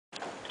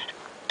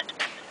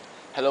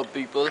Hello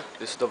people,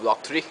 this is the vlog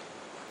 3.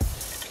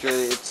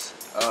 Today it's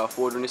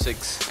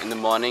 4:26 in the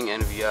morning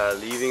and we are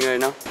leaving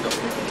right now.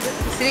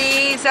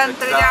 Sri Sant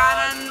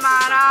Gajanan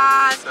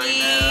Maharaj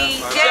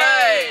ki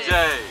Jai!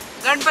 Jai!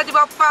 Ganpati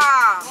Bappa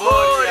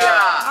Moria!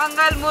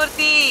 Mangal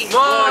Murti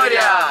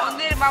Moria!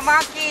 Mundir Mama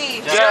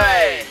ki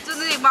Jai!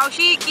 Sundari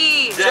Maushi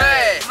ki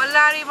Jai!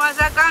 Mallari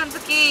Masakant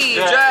ki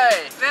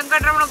Jai!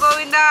 Venkatramana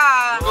Govinda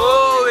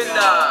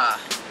Govinda!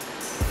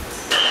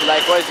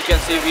 Likewise, you can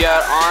see we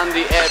are on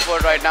the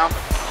airport right now.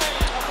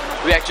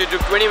 We actually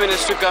took 20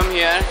 minutes to come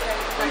here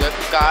from the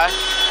car.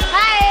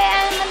 Hi,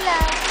 I'm Malla.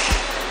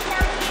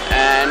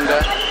 And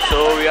so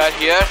we are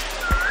here.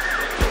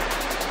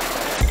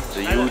 There's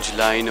a huge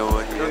line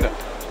over here.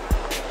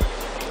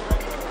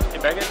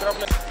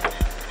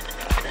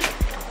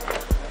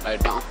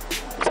 Right now,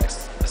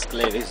 this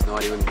escalator is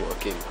not even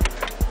working.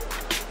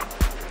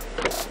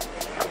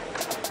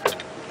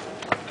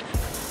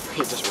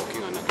 He's just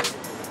walking on it.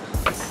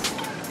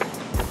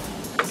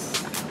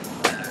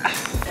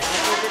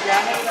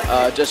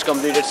 Just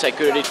completed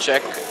security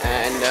check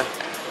and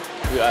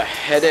we are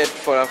headed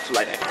for a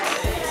flight.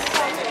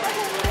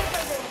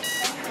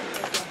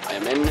 I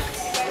am in.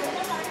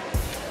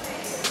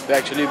 We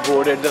actually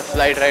boarded the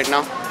flight right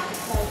now.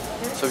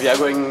 So we are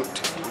going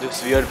to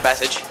this weird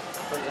passage.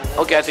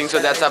 Okay, I think so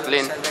that's our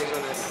plane.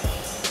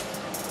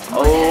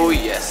 Oh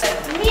yes.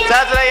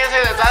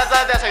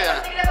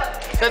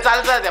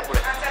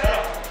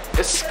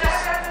 It's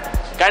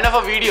kind of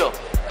a video.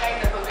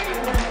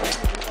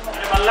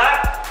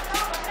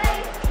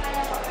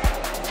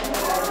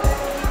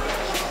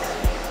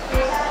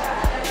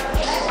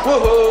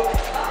 Woohoo!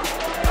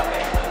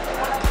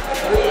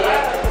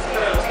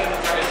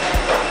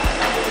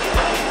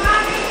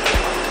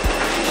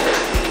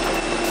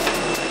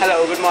 Hello,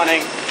 good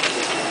morning.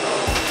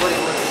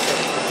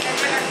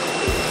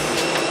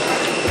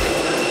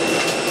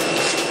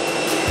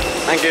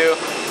 Thank you.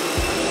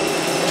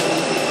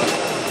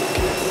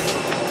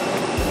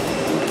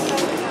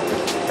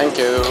 Thank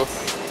you.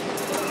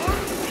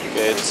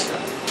 Kids.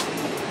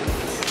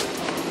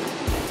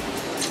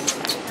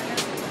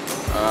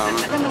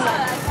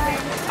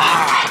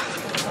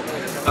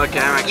 Okay,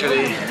 I'm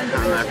actually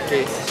on my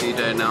seat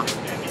right now.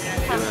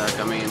 We are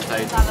coming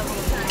inside.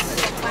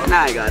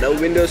 Now I got a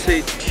window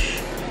seat.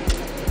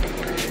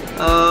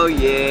 Oh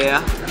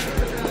yeah.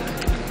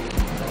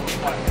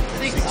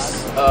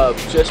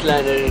 Just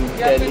landed in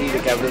Delhi, the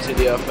capital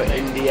city of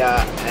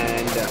India,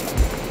 and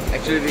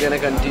actually we're gonna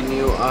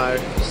continue our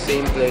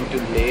same plane to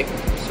Leh.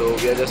 So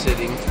we are just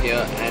sitting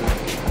here and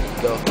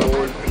the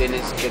whole plane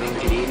is getting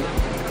clean.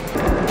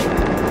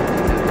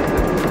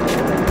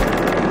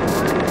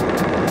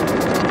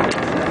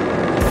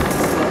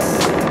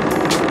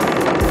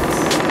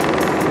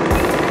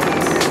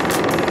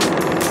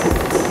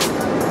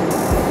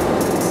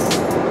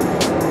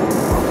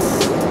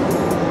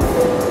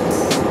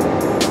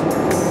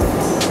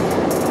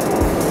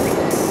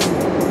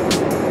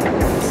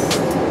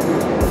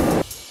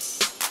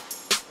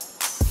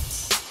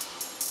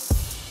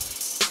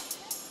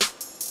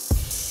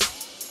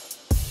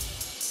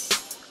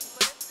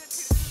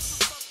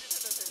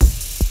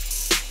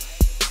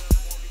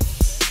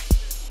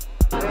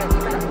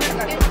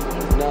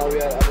 Now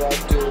we are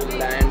about to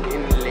land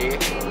in Leh.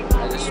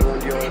 I just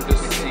want you all to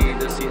see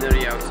the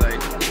scenery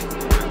outside.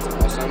 It's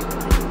awesome.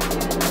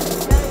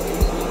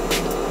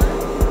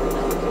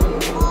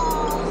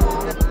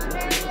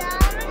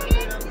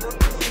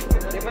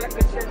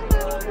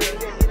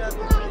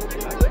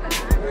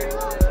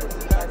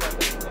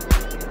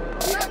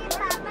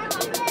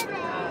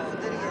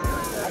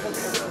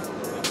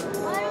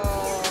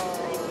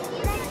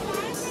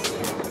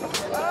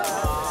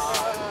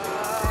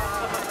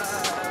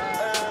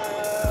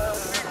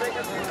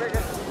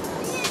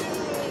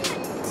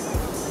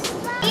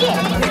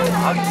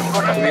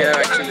 We are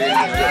actually in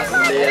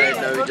Leh right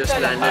now. We just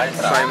landed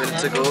 5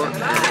 minutes ago,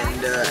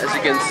 and as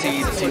you can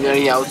see, the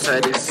scenery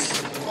outside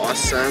is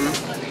awesome.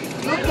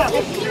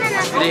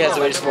 Leh has a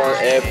very small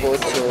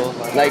airport, so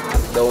like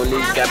the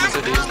only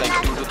capacity is like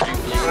 2 to 3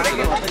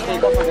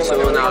 planes. So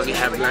now we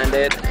have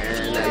landed,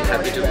 and I'm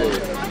happy to go.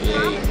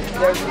 Yay!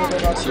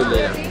 See you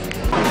later.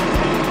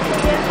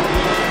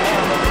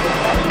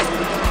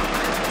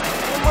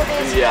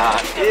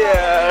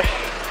 Yeah.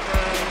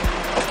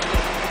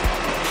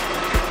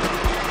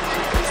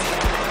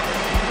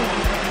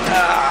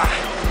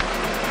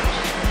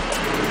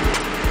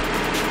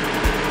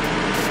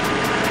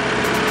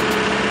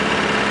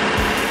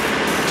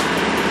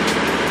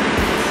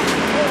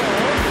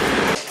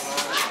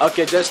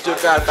 Okay, just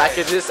took our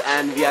packages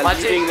and we are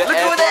leaving the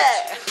airport.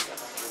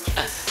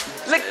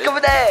 Look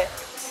over there.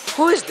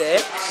 Who is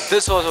there?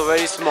 This was a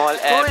very small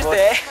airport. Who is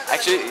there?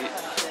 Actually,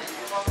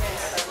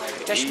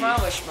 Chashma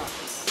Vashma.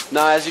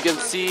 now as you can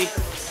see,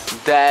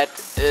 that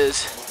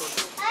is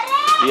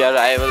the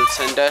arrival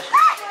center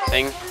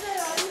thing.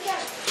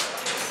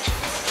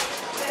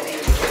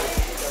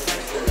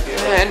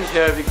 And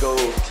here we go.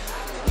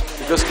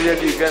 Because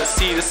clearly you can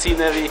see the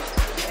scenery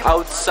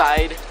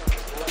outside.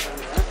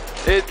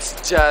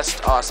 It's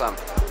just awesome.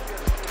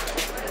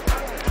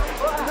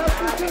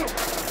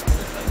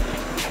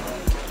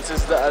 This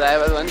is the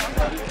arrival one.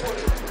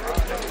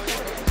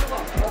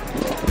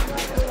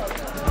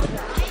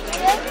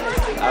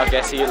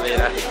 Okay, see you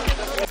later.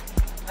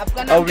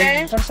 आपका नाम क्या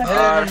है?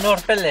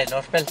 नॉर्पेल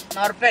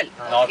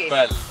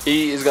Okay.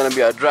 He is gonna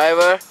be our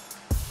driver.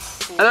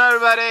 Hello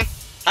everybody.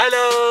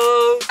 Hello.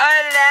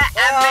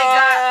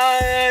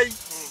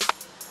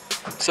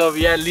 So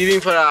we are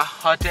leaving for our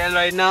hotel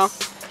right now.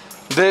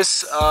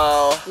 This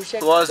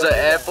was the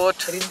airport.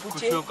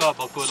 Kushuka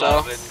bakula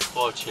So-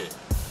 Rinpoche.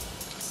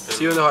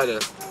 See you in the hotel.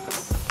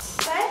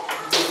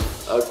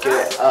 Okay,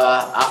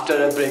 after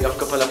a break of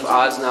couple of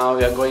hours now,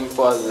 we are going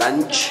for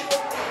lunch.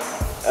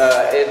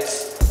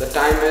 The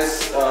time is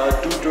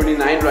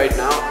 2:29 right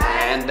now,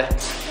 and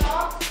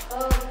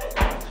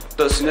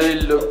the scenery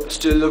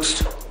still looks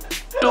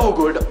too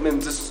good. I mean,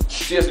 this is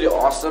seriously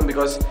awesome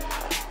because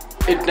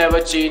it never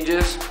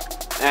changes.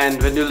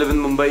 And when you live in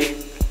Mumbai,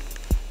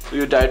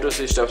 you die to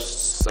see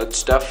such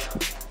stuff.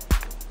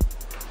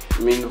 I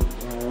mean,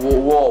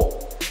 whoa!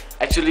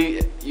 Actually,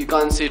 you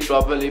can't see it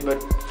properly,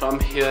 but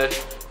from here,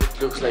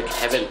 it looks like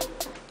heaven.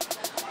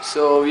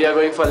 So we are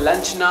going for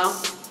lunch now.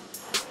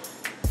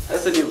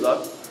 That's the new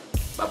vlog.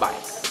 Bye bye.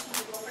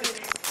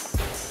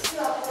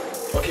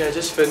 Okay, I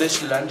just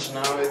finished lunch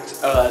now. It's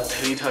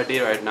 3:30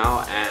 right now,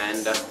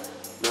 and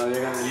now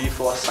we're gonna leave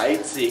for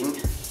sightseeing.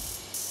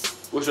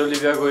 Usually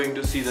we are going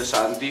to see the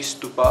Shanti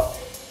Stupa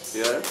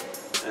here,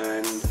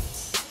 and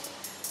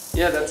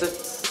yeah, that's it.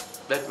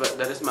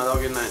 That is my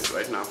login line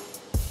right now.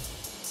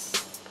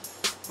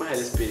 My head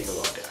is beating a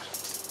lot, yeah.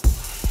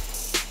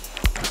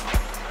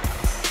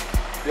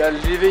 We are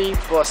leaving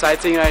for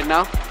sightseeing right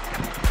now,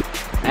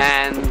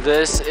 and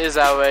this is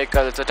our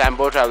vehicle. It's a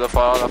tempo traveler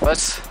for all of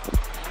us.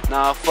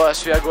 Now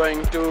first we are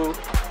going to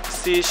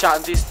see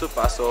Shanti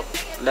Stupa, so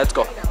let's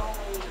go.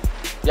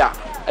 Yeah,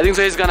 I think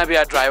so he's gonna be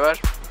our driver.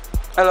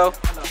 Hello.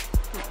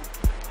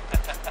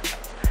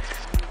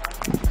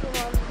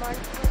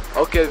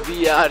 Okay,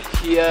 we are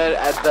here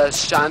at the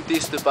Shanti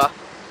Stupa.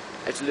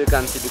 Actually you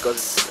can't see because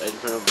it's right in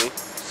front of me.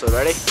 So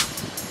ready?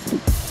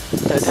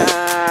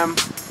 Ta-da!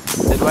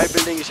 That white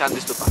building is Shanti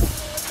Stupa.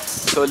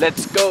 So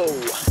let's go!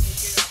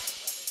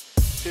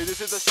 See, this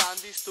is the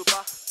Shanti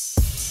Stupa.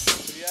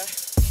 We are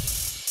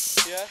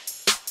here.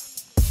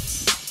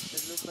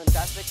 It looks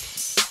fantastic.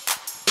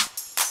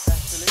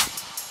 Actually,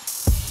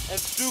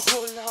 it's too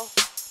cold now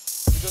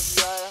because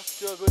we are up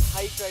to a good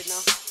height right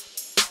now.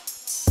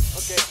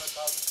 Okay.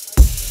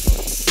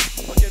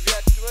 Okay, we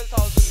are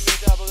 12,000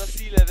 meters above the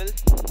sea level.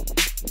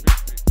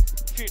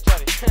 Feet,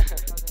 sorry.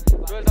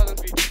 12,000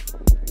 feet.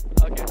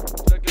 Okay,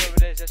 the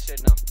kilometer is just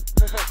straight now.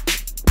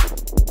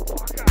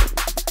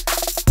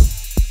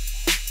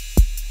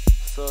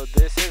 So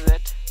this is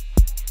it.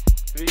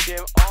 We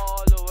came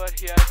all over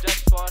here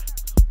just for.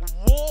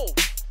 Whoa!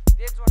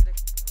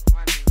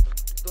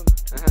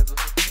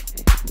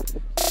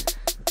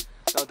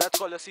 Now that's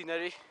called a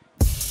scenery.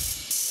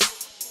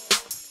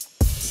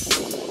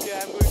 Okay,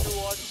 I'm going to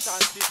watch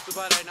Shanti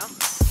Stupa right now.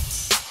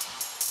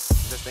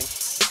 This thing.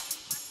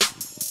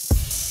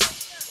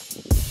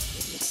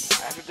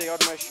 I have to take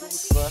out my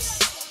shoes first.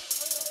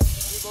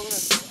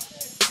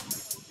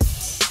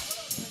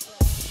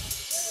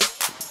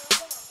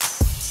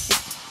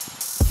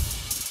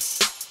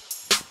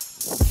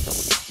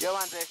 Yeah,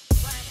 Andre.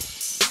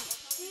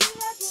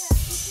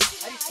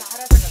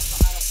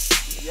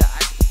 Yeah,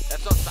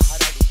 that's not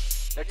Sahara.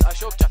 That's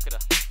Ashok Chakra.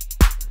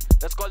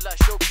 That's called the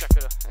Ashok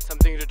Chakra, and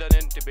something written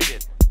in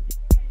Tibetan.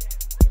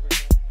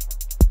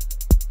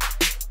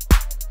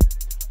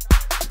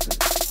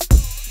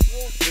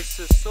 This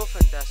is so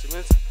fantastic.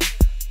 It's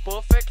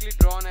perfectly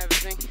drawn,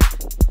 everything.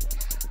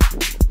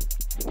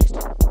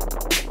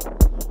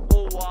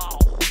 Oh wow!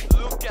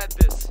 Look at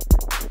this.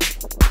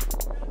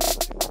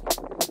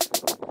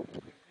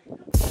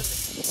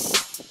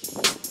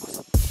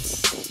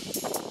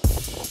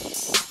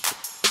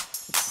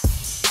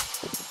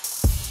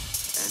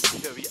 And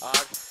here we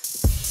are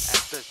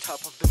at the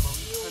top of the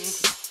mountain.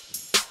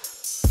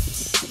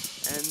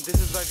 And this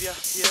is why we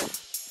are here.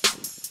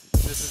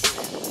 This is the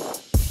reason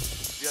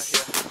we are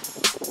here.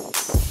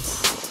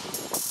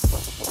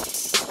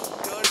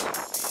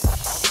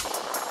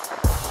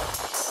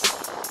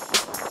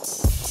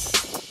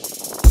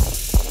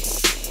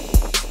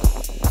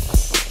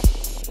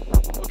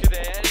 Okay, the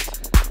air is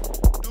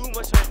too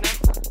much right now,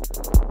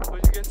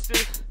 but you can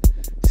still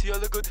see all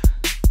the good.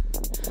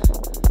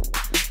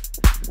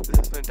 This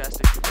is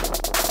fantastic.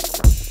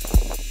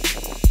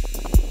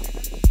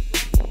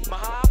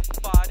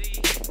 Mahapari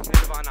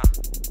Nirvana.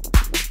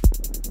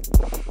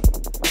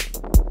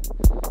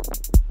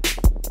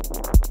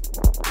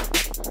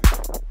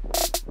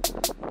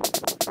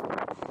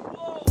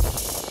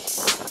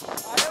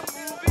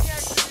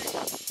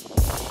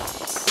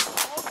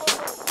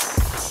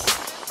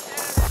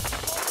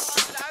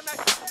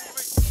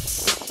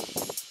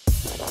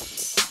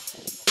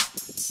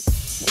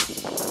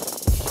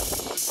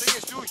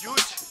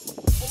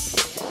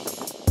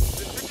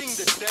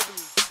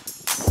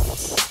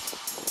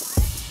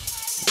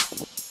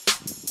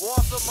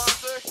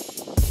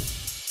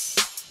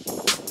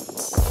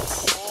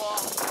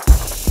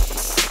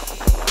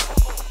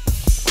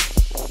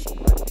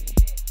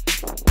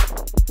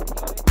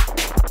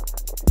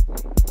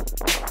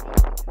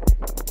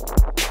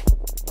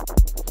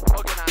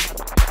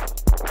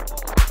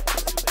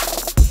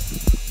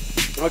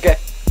 Okay,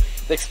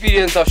 the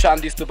experience of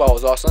Shanti Stupa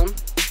was awesome.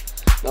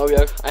 Now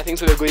I think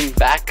so we're going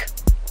back.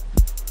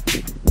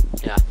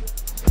 Yeah.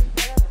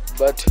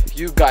 But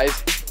you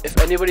guys, if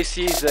anybody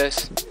sees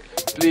this,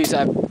 please,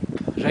 I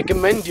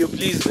recommend you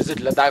please visit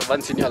Ladakh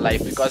once in your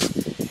life, because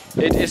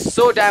it is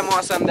so damn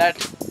awesome that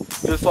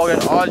you'll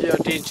forget all your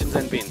tensions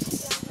and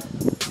pains.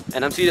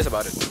 And I'm serious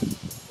about it.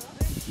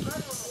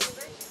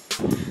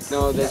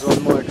 Now there's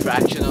one more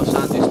attraction of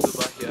Shanti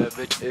Stupa here,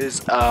 which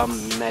is a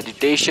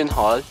meditation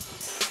hall.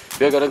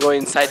 We're gonna go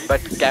inside,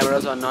 but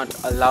cameras are not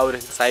allowed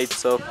inside,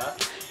 so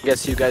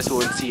guess you guys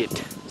won't see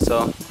it.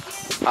 So,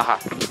 haha.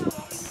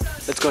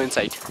 Let's go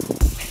inside.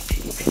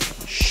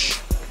 Shh.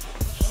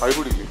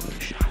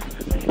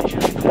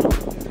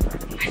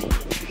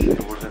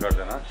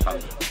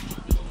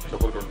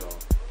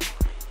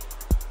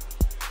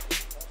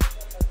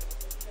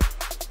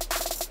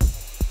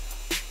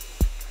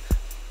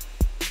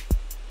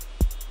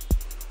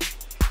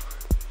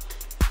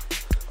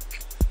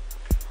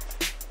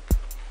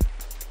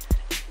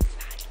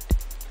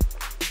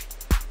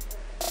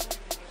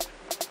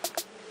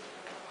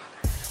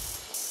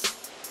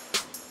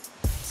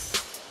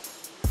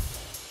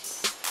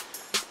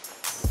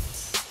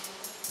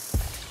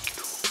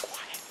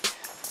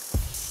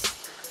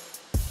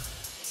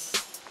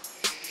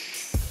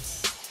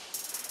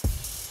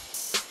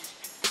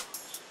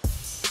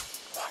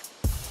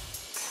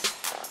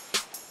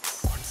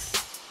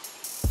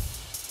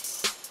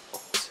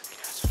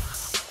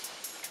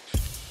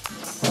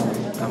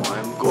 Now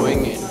I'm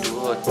going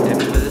into a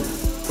temple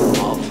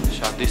of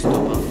Shanti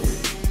Stupa.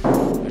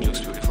 It looks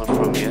beautiful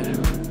from here.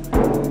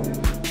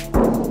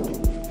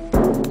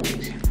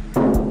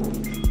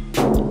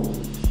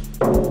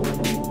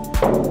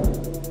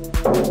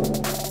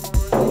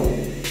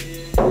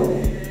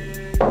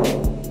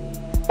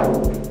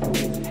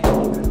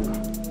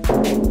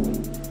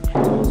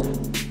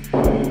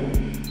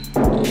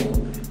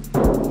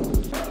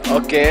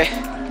 Okay,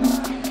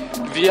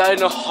 we are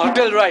in a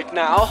hotel right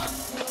now.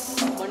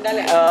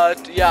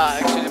 Yeah,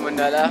 actually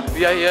Mandala.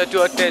 We are here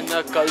to attend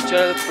a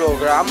cultural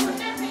program.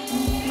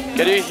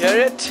 Can you hear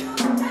it?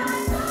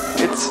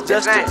 It's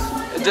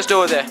just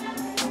over there.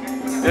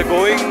 We're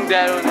going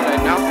there only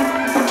right now.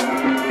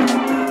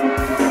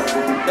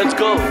 Let's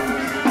go.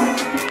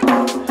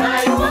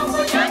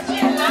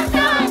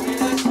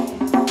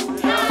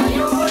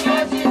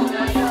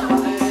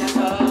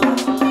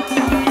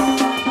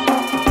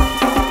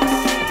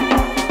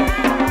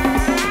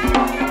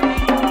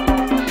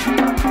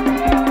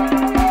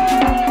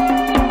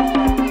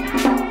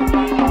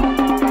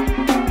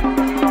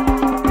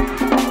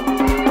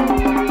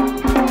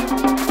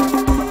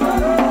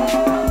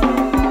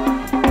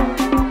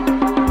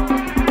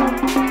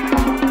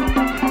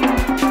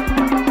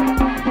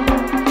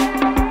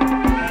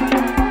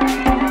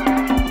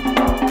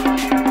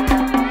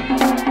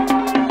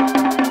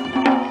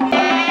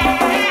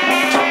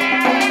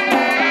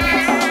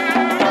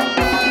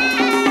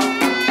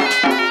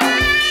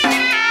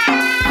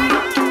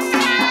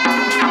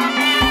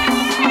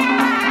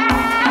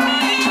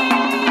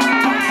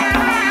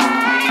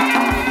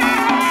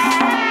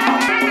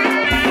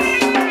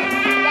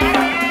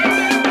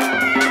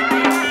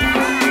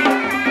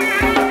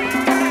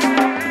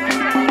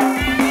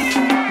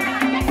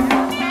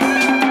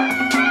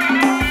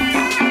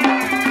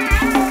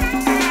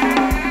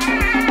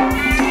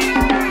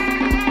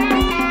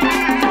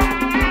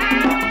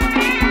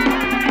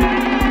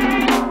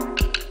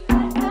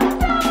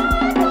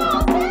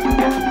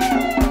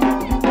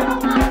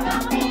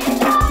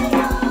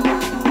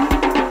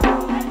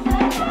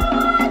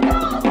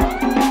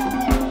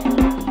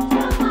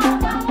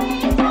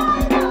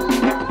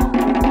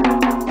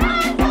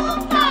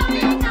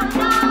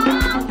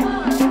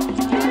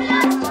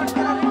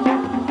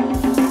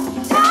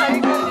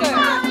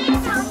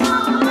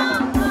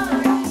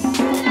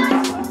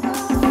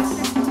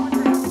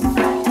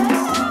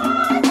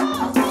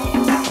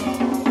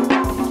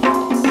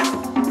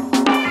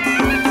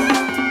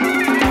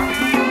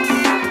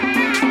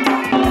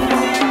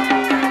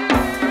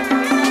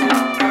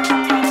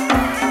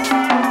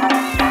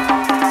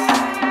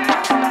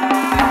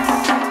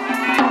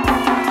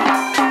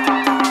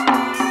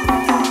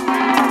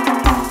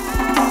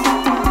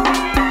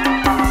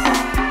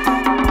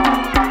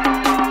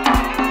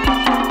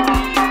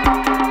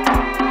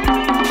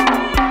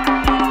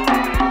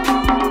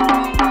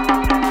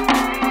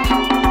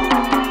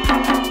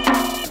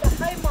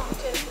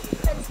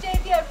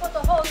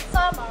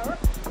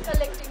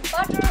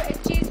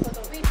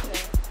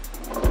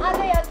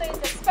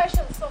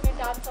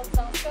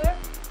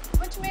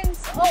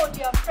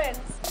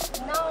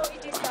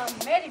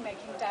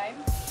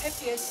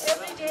 Happiest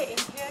every day in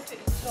here to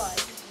enjoy.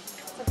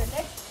 So the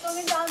next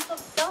swimming dance of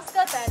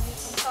Daska band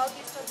is from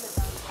southeast of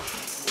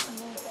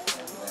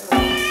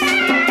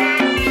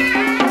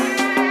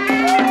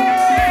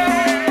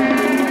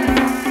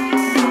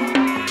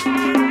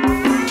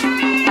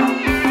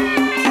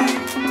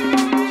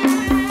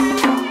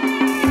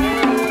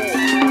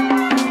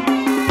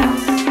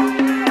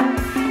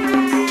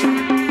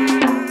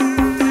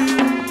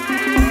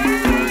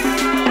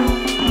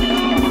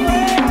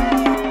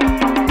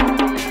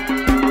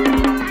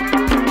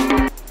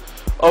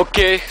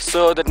Okay,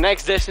 so the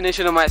next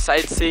destination of my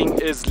sightseeing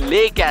is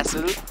Leh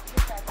Castle.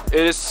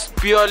 It is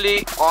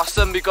purely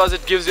awesome because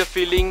it gives you a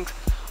feeling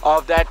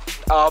of that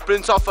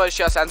Prince of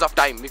Persia Sands of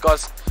Time,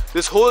 because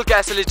this whole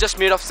castle is just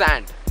made of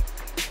sand.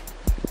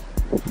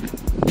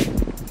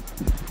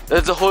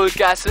 That's the whole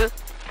castle,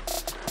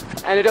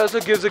 and it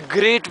also gives a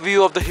great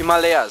view of the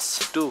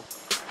Himalayas too.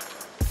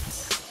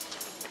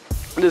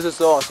 This is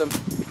so awesome.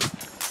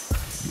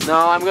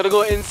 Now I'm gonna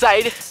go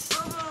inside.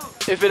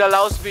 If it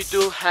allows me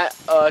to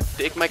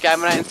take my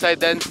camera inside,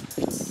 then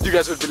you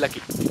guys would be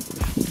lucky.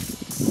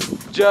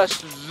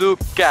 Just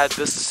look at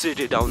the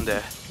city down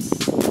there.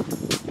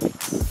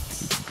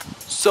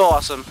 So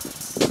awesome.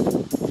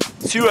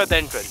 See you at the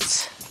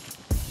entrance.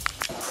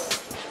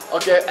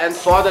 Okay, and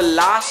for the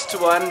last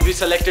one, we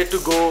selected to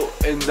go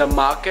in the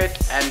market,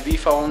 and we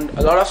found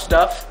a lot of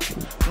stuff,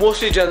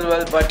 mostly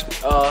general, but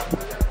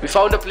we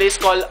found a place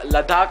called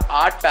Ladakh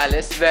Art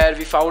Palace where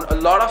we found a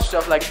lot of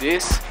stuff like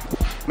this.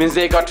 Means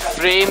they got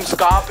frames,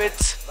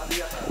 carpets,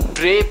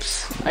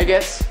 drapes, I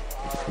guess,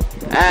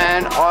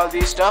 and all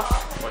these stuff.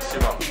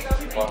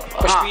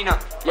 Pashmina.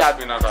 Yeah,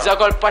 these are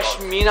called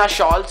Pashmina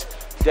shawls.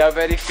 They are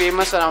very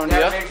famous around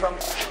here. Made from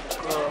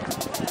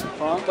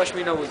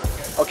Pashmina wool.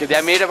 Okay, they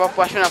are made up of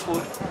Pashmina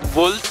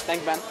wool.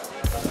 Thanks, man.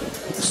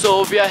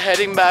 So we are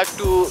heading back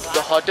to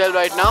the hotel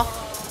right now.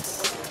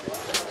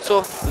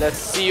 So let's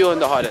see you in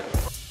the hotel.